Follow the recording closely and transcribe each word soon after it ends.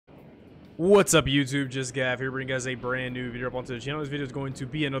What's up, YouTube? JustGav here, bringing you guys a brand new video up onto the channel. This video is going to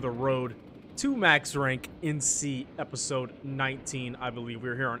be another road to max rank in C episode 19, I believe.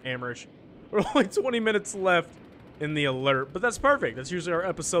 We're here on Amrish. We're only 20 minutes left in the alert, but that's perfect. That's usually our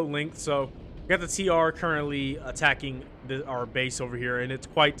episode length. So we got the TR currently attacking our base over here, and it's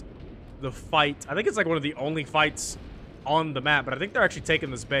quite the fight. I think it's like one of the only fights on the map, but I think they're actually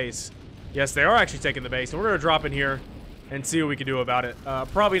taking this base. Yes, they are actually taking the base, and we're gonna drop in here and see what we can do about it.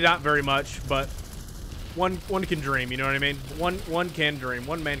 Probably not very much, but one can dream. You know what I mean? One can dream.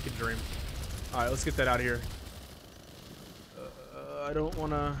 One man can dream. All right, let's get that out of here. I don't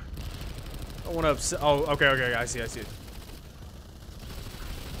wanna upset. Oh, okay. I see.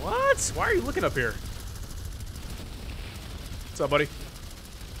 What? Why are you looking up here? What's up, buddy?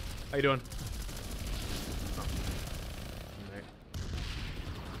 How you doing?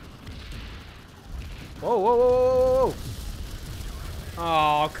 Oh. Whoa.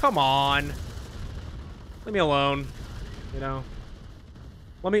 Oh, come on. Leave me alone. You know.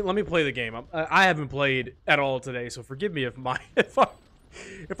 Let me play the game. I haven't played at all today, so forgive me if I'm a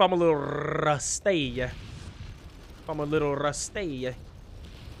little rusty.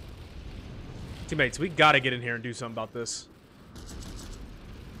 Teammates, we gotta get in here and do something about this.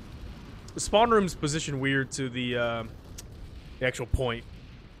 The spawn room's positioned weird to the actual point,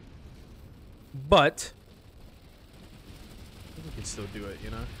 but we can still do it, you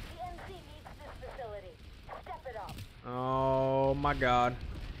know? Oh my god.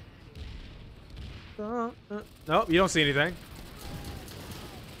 Nope, you don't see anything.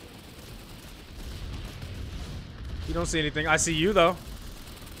 You don't see anything. I see you, though.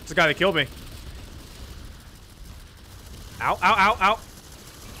 It's the guy that killed me. Ow.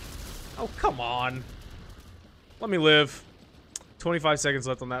 Oh, come on. Let me live. 25 seconds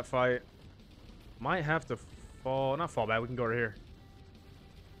left on that fight. Might have to not fall back. We can go over here.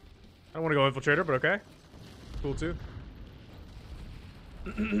 I don't want to go infiltrator, but okay. Cool, too.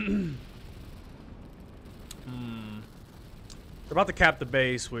 We're about to cap the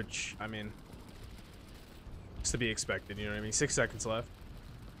base, which, I mean, it's to be expected, you know what I mean? 6 seconds left.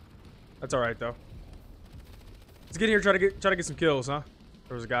 That's alright, though. Let's get here, try to get some kills, huh?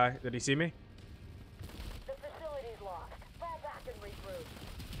 There was a guy. Did he see me? The facility's lost. Fall back and regroup.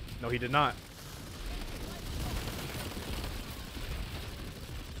 No, he did not.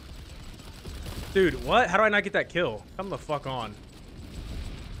 Dude, what? How do I not get that kill? Come the fuck on.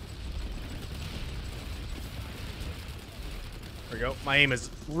 There we go. My aim is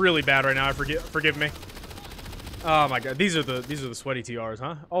really bad right now. Forgive me. Oh my god. These are the sweaty TRs,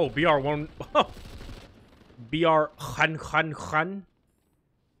 huh? Oh, BR1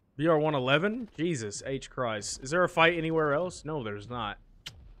 BR111? Jesus H Christ. Is there a fight anywhere else? No, there's not.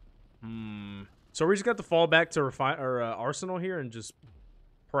 So we just got to fall back to Arsenal here and just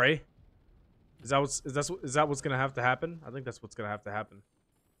pray. Is that what's gonna have to happen? I think that's what's gonna have to happen.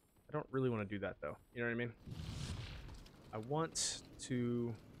 I don't really want to do that though. You know what I mean? I want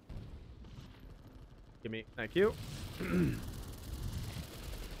to thank you.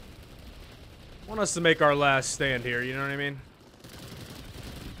 Want us to make our last stand here, you know what I mean?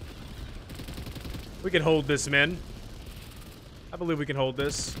 We can hold this, men. I believe we can hold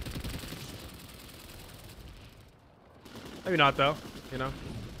this. Maybe not though, you know?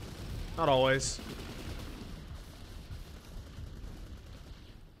 Not always.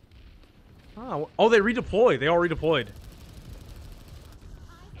 Oh, they redeployed. They all redeployed.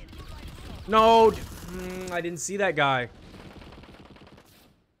 No, I didn't see that guy.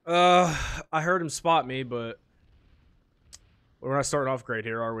 I heard him spot me, but we're not starting off great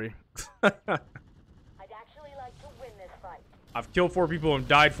here, are we? I'd actually like to win this fight. I've killed 4 people and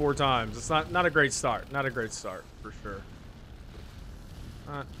died 4 times. It's not a great start. Not a great start, for sure.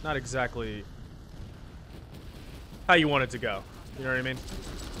 Not exactly how you want it to go. You know what I mean?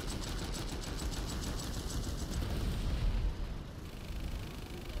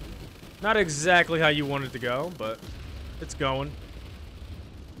 Not exactly how you want it to go, but it's going.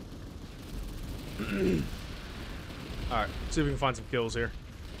 Alright, see if we can find some kills here.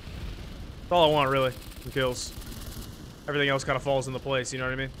 That's all I want, really. Some kills. Everything else kind of falls into place, you know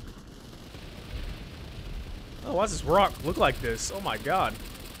what I mean? Oh, why does this rock look like this? Oh my god.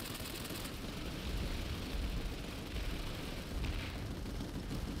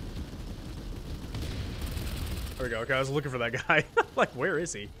 There we go. Okay, I was looking for that guy. Like, where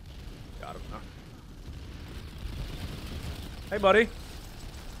is he? Got him. Huh? Hey, buddy.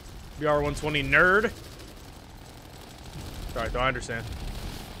 BR120 nerd. Alright, though, I understand.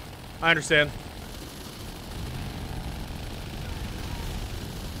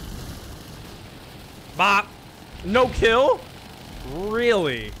 Bop. No kill?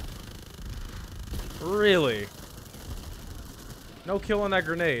 Really? Really? No kill on that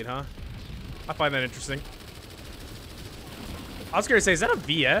grenade, huh? I find that interesting. I was gonna say, is that a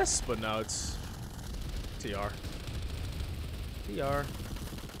VS? But no, it's TR. TR.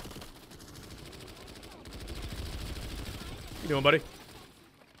 You doing, buddy?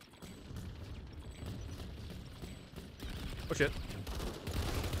 Oh shit.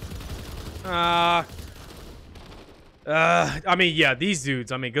 I mean, yeah, these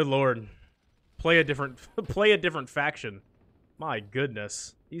dudes. I mean, good lord, play a different faction. My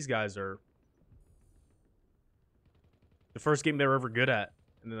goodness, these guys are the first game they were ever good at,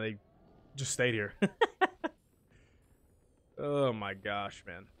 and then they just stayed here. Oh my gosh,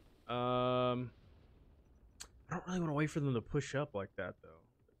 man. I don't really want to wait for them to push up like that, though.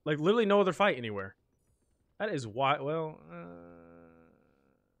 Like, literally no other fight anywhere. That is why. Well,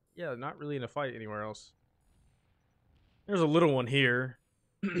 yeah, not really in a fight anywhere else. There's a little one here,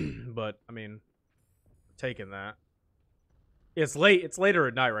 but I mean, taking that. It's late. It's later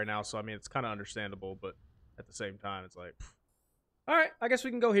at night right now, so I mean, it's kind of understandable. But at the same time, it's like, all right, I guess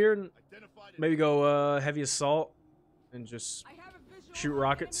we can go here and maybe go heavy assault and just shoot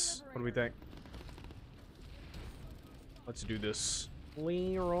rockets. What do we think? Let's do this.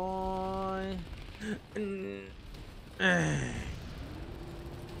 Leroy. Hello,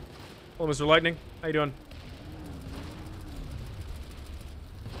 Mr. Lightning. How you doing?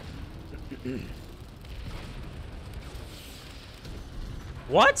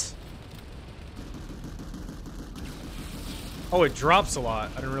 What? Oh, it drops a lot.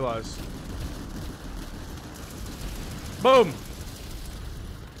 I didn't realize. Boom!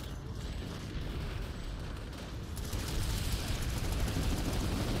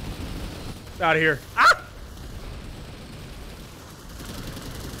 Out of here. Ah!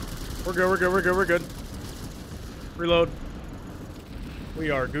 We're good, we're good, we're good, we're good. Reload. We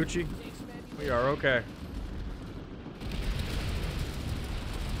are Gucci. We are okay.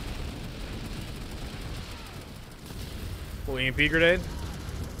 Full EMP grenade.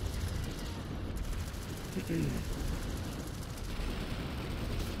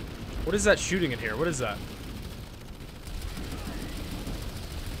 What is that shooting in here? What is that?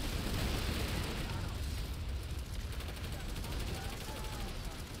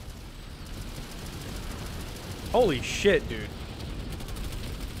 Holy shit, dude.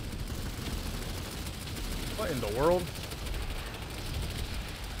 What in the world?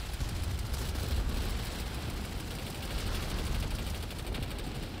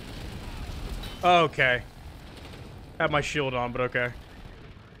 Okay. Have my shield on, but okay.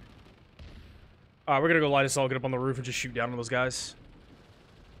 Alright, we're gonna go light us all, get up on the roof and just shoot down on those guys.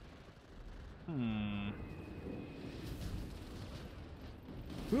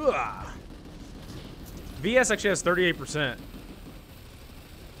 Ugh. VS actually has 38%.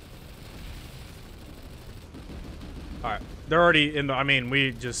 Alright. They're already in the... I mean,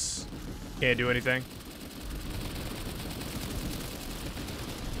 we just can't do anything.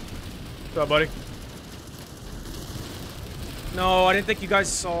 What's up, buddy? No, I didn't think you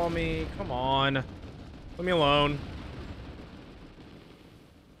guys saw me. Come on. Leave me alone.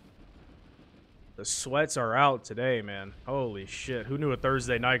 The sweats are out today, man. Holy shit. Who knew a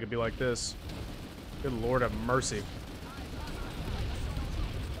Thursday night could be like this? Good Lord have mercy.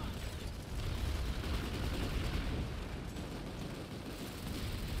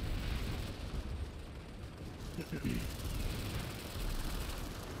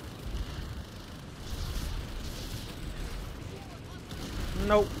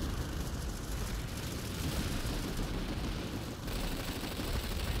 Nope.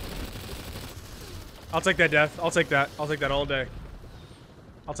 I'll take that death. I'll take that. I'll take that all day.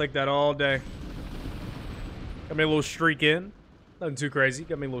 I'll take that all day. Got me a little streak in. Nothing too crazy.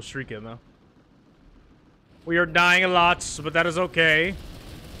 Got me a little streak in, though. We are dying a lot, but that is okay.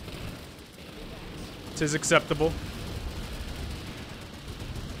 It is acceptable.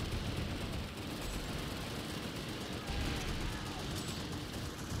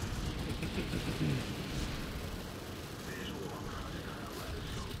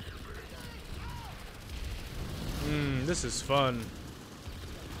 This is fun.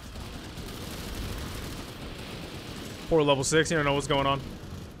 Poor level 6, you don't know what's going on.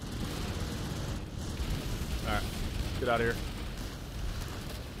 Alright, get out of here.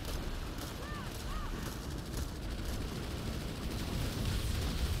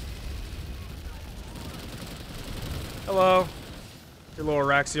 Hello. Your little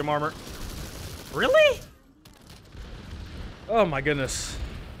Araxium armor. Really? Oh my goodness.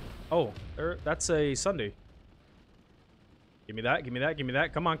 Oh, that's a Sunday. Give me that, give me that, give me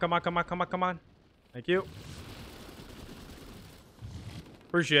that. Come on, come on, come on, come on, come on. Thank you.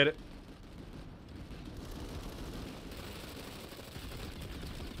 Appreciate it.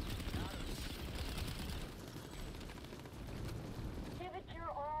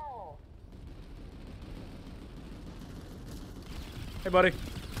 Hey, buddy.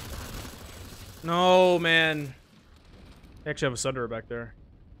 No, man. I actually have a Sunderer back there.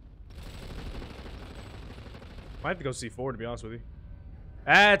 Might have to go C4, to be honest with you.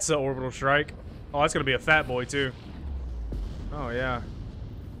 That's an orbital strike. Oh, that's gonna be a fat boy, too. Oh, yeah.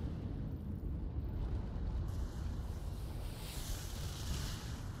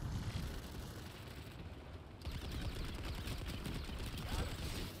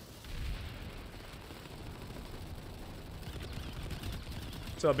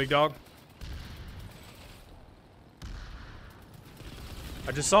 What's up, big dog?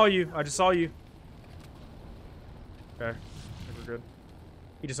 I just saw you. I just saw you. Okay. I think we're good.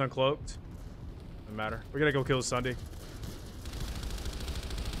 He just uncloaked. Doesn't matter. We gotta go kill Sunday.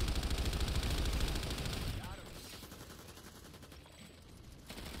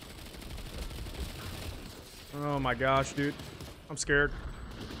 Oh my gosh, dude. I'm scared.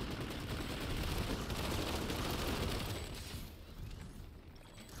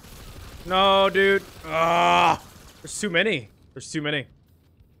 No, dude. Ah, there's too many. There's too many.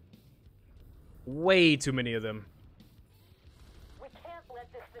 Way too many of them. We can't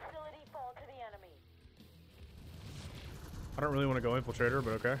let this facility fall to the enemy. I don't really want to go infiltrator,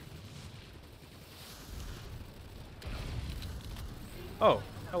 but okay. Oh,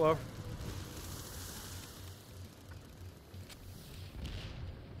 hello.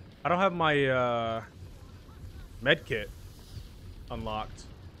 I don't have my med kit unlocked,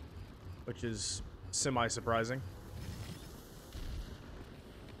 which is semi-surprising.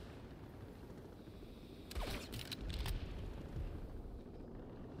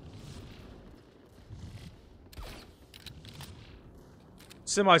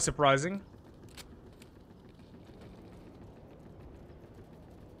 Semi-surprising.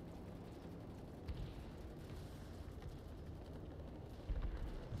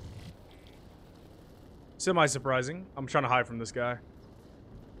 Semi-surprising. I'm trying to hide from this guy.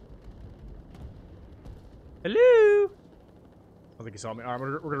 Hello? I don't think he saw me. Alright,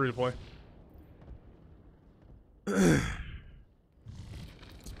 we're gonna redeploy.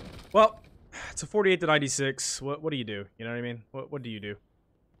 Well, it's a 48 to 96. What do you do? You know what I mean? What do you do?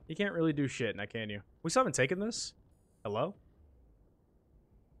 You can't really do shit, now can you? We still haven't taken this? Hello?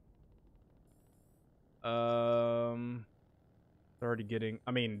 They're already getting...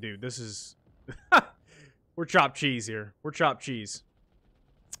 I mean, dude, this is... We're chopped cheese here. We're chopped cheese.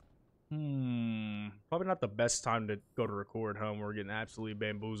 Probably not the best time to go to record, huh? We're getting absolutely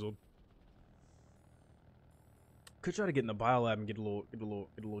bamboozled. Could try to get in the biolab and get a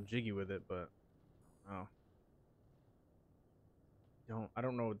little jiggy with it, but oh. I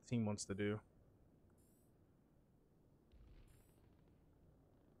don't know what the team wants to do.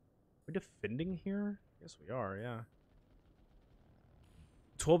 We're defending here? Yes, we are, yeah.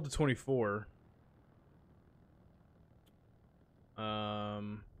 12 to 24.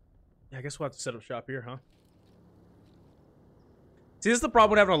 Yeah, I guess we'll have to set up shop here, huh? See, this is the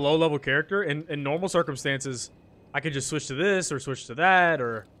problem with having a low-level character. In normal circumstances, I could just switch to this or switch to that,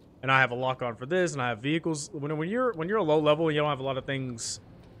 and I have a lock-on for this, and I have vehicles. When you're a low level and you don't have a lot of things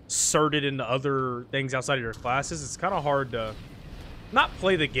sorted into other things outside of your classes, it's kind of hard to not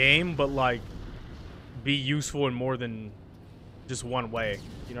play the game, but like be useful in more than just one way.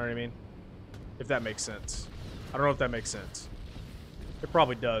 You know what I mean? If that makes sense. I don't know if that makes sense. It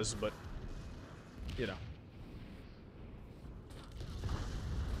probably does, but you know.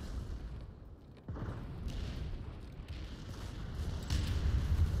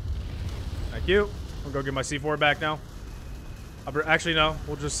 Thank you. I'll go get my C4 back now. Actually, no.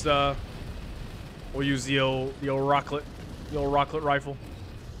 We'll just we'll use the old rocklet rifle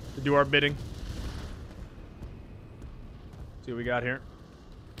to do our bidding. See what we got here.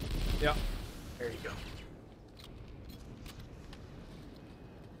 Yeah. There you go.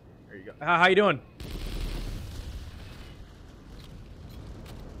 There you go. How you doing?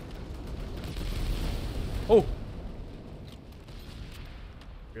 Oh.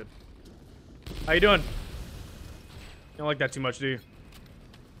 Good. How you doing? You don't like that too much, do you?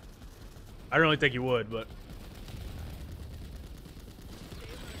 I don't really think you would, but...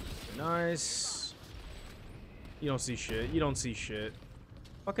 Nice. You don't see shit. You don't see shit.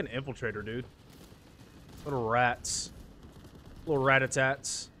 Fucking infiltrator, dude. Little rats. Little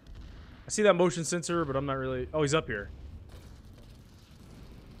rat-a-tats. I see that motion sensor, but I'm not really... Oh, he's up here.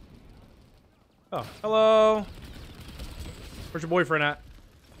 Oh, hello. Where's your boyfriend at?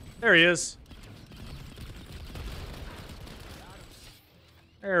 There he is.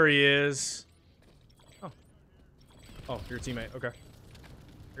 There he is. Oh. Oh, you're a teammate. Okay.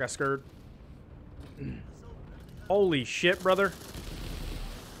 I got scared. Holy shit, brother.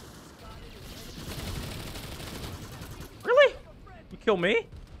 Really? You kill me?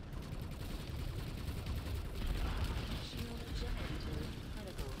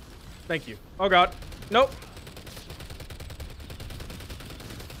 Thank you. Oh god. Nope.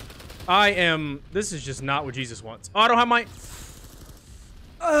 This is just not what Jesus wants. Oh, I don't have my...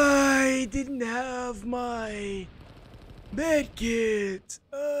 I didn't have my med kit.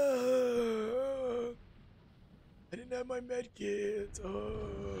 I didn't have my med kit.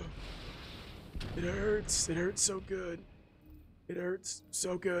 It hurts. It hurts so good. It hurts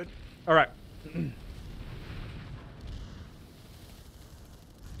so good. All right.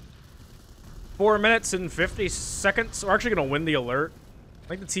 4 minutes and 50 seconds. We're actually gonna win the alert.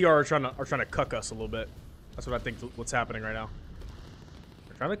 I think the TR are trying to cuck us a little bit. That's what I think what's happening right now.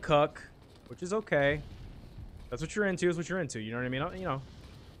 They're trying to cuck, which is okay. That's what you're into. Is what you're into. You know what I mean? You know,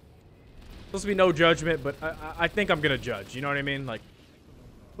 supposed to be no judgment, but I think I'm gonna judge. You know what I mean? Like,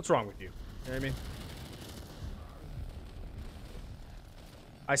 what's wrong with you? You know what I mean?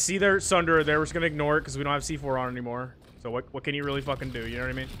 I see their Sunder there. We're just gonna ignore it because we don't have C4 on anymore. So what can you really fucking do? You know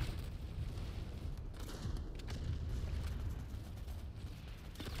what I mean?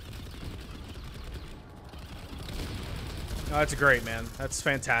 Oh, that's great, man. That's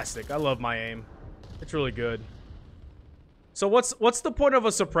fantastic. I love my aim. It's really good. So what's the point of a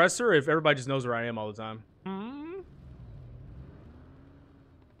suppressor if everybody just knows where I am all the time?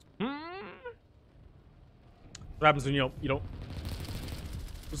 What happens when you don't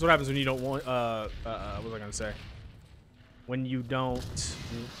this is what happens when you don't want what was I gonna say? When you don't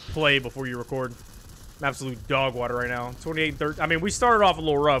play before you record. I'm absolute dog water right now. 28-13. I mean, we started off a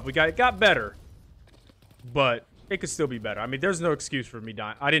little rough. It got better. But it could still be better. I mean, there's no excuse for me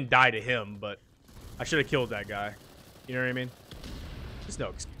dying. I didn't die to him, but I should have killed that guy. You know what I mean? There's no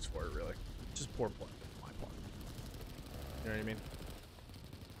excuse for it, really. Just poor play on my part. You know what I mean?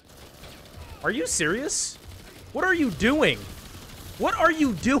 Are you serious? What are you doing? What are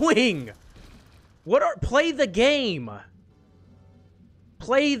you doing? Play the game.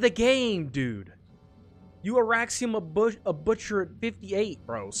 Play the game, dude. You Araxium a butcher at 58,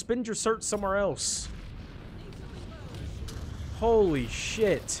 bro. Spend your search somewhere else. Holy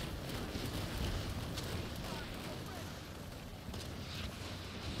shit.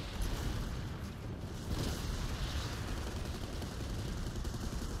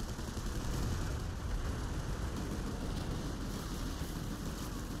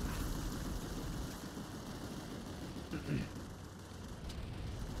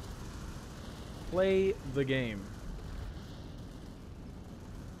 Play the game.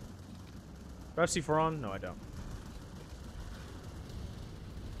 Do I have C4 on? No, I don't.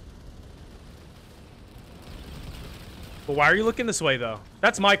 But why are you looking this way, though?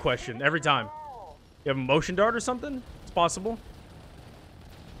 That's my question every time. You have a motion dart or something? It's possible.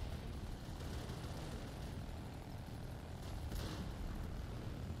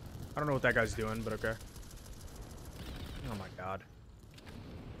 I don't know what that guy's doing, but okay. Oh my god.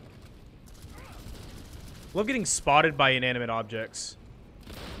 Love getting spotted by inanimate objects.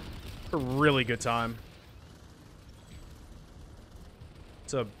 It's a really good time.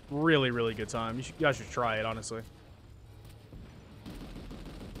 It's a really, really good time. You guys should try it, honestly.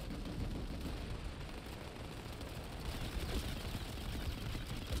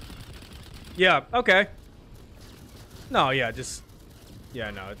 Yeah, okay. No, yeah, just... Yeah,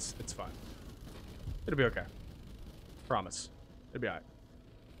 no, it's fine. It'll be okay. Promise. It'll be alright.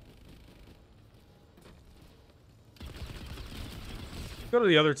 Go to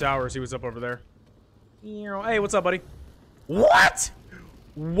the other tower, see what's up over there. Hey, what's up, buddy? What?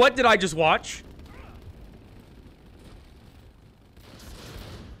 What did I just watch?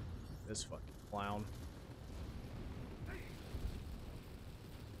 This fucking clown.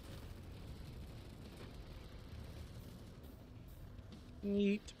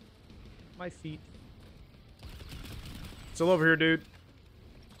 Neat. My feet. Still over here, dude.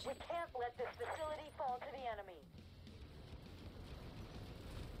 We can't let this facility fall to the enemy.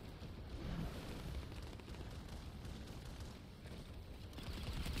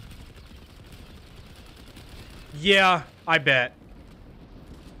 Yeah, I bet.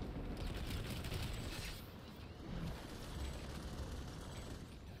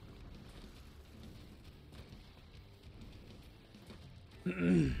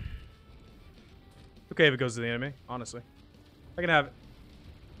 Okay, if it goes to the enemy, honestly. I can have it.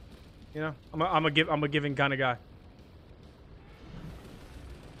 You know, I'm a giving kind of guy.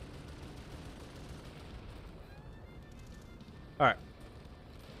 All right.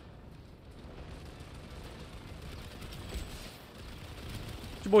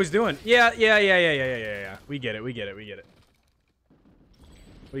 What you boys doing? Yeah. We get it. We get it.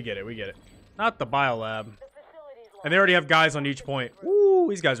 Not the biolab. The facility's And they already have guys on each point. Woo,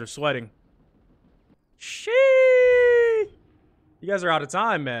 these guys are sweating. Sheesh. You guys are out of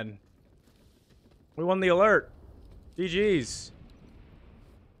time, man. We won the alert. GG's.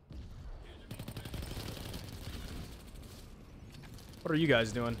 What are you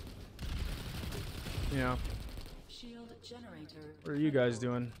guys doing? You know. What are you guys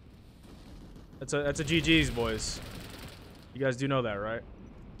doing? That's a GG's, boys. You guys do know that, right?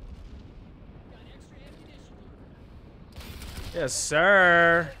 Yes,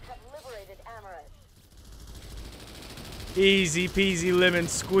 sir. Easy peasy lemon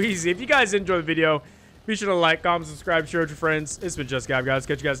squeezy. If you guys enjoyed the video, be sure to like, comment, subscribe, share with your friends. It's been JustGav, guys.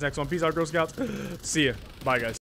 Catch you guys next one. Peace out, Girl Scouts. See ya. Bye, guys.